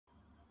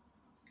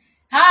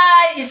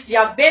It's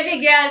your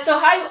baby girl. So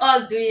how you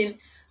all doing?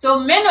 So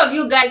many of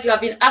you guys, you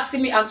have been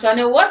asking me,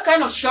 Antoine, what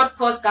kind of short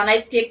course can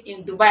I take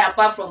in Dubai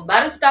apart from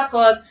barrister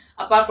course,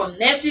 apart from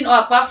nursing, or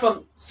apart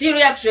from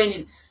serial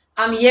training?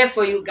 I'm here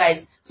for you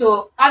guys.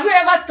 So have you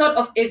ever thought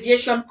of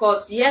aviation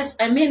course? Yes,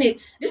 I mean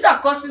it. These are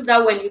courses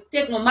that when you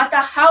take, no matter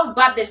how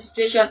bad the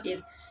situation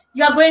is,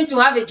 you are going to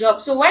have a job.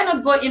 So why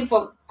not go in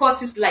for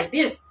courses like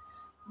this?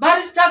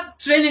 Barrister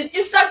training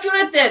is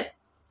saturated.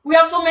 We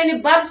have so many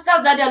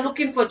barristers that they are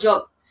looking for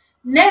job.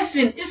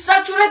 Nursing is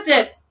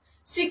saturated.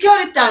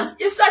 Securitans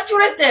is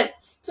saturated.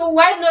 So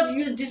why not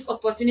use this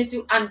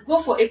opportunity and go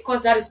for a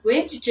course that is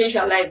going to change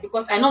your life?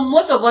 Because I know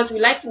most of us,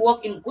 we like to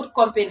work in good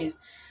companies.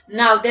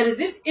 Now, there is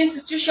this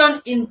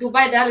institution in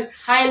Dubai that is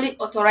highly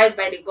authorized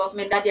by the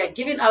government that they are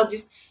giving out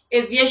this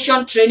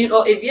aviation training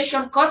or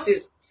aviation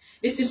courses.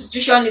 This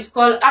institution is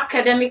called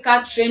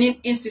Academical Training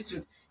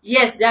Institute.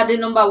 Yes, they are the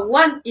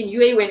 #1 in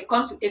UAE when it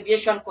comes to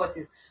aviation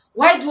courses.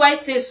 Why do I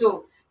say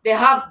so? They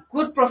have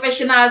good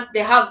professionals, they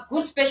have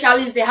good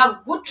specialists, they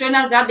have good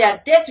trainers that they are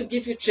there to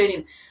give you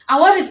training. And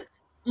what is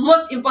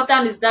most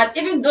important is that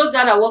even those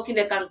that are working,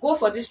 they can go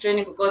for this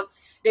training because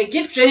they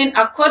give training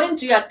according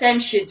to your time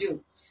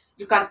schedule.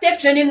 You can take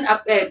training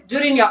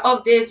during your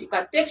off days. You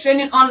can take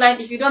training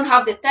online if you don't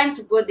have the time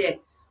to go there.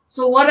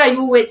 So what are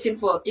you waiting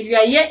for? If you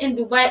are here in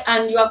Dubai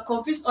and you are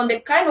confused on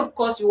the kind of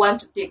course you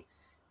want to take,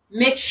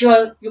 make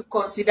sure you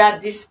consider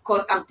this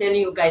course. I'm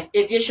telling you guys,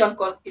 aviation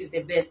course is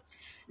the best.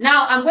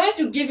 Now, I'm going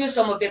to give you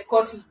some of the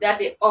courses that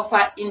they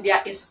offer in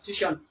their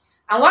institution.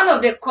 And one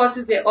of the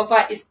courses they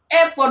offer is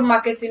airport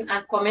marketing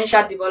and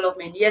commercial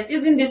development. Yes,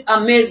 isn't this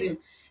amazing?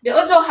 They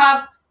also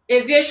have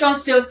aviation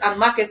sales and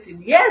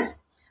marketing. Yes,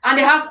 and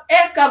they have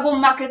air cargo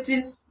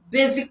marketing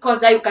basic course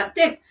that you can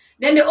take.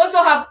 Then they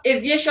also have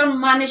aviation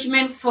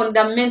management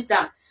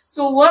fundamental.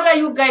 So what are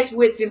you guys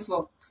waiting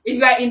for? If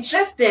you are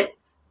interested,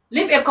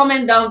 leave a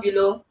comment down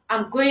below.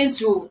 I'm going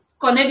to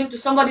connect you to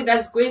somebody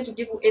that's going to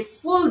give you a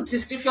full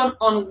description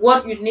on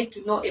what you need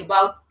to know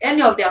about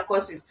any of their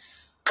courses.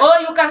 Or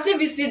you can still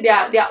visit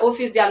their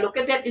office. They are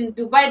located in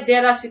Dubai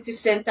Dera City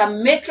Center,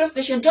 metro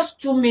station,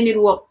 just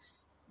 2-minute walk.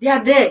 They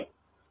are there.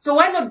 So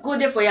why not go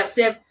there for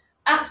yourself,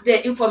 ask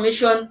the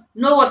information,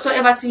 know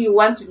whatsoever thing you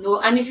want to know.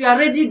 And if you are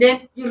ready,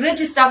 then you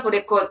register for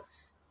the course.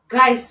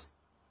 Guys,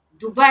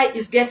 Dubai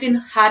is getting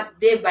hard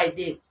day by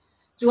day.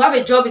 To have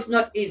a job is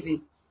not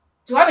easy.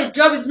 To have a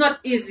job is not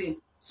easy.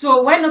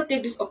 So why not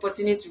take this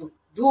opportunity to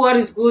do what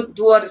is good,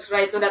 do what is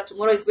right, so that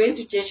tomorrow is going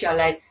to change your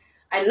life.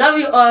 I love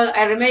you all.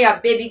 I remain your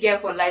baby girl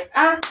for life.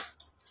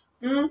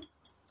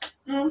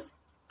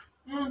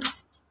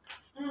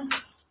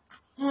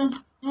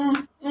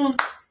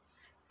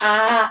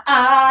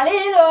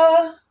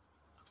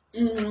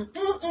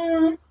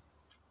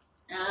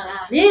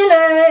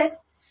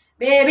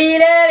 Baby,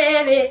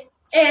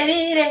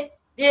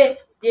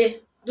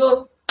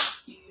 do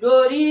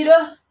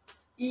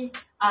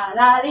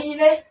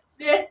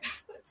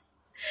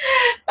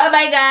bye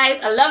bye guys,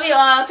 I love you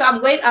all. So I'm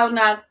going out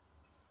now.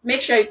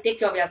 Make sure you take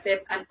care of yourself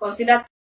and consider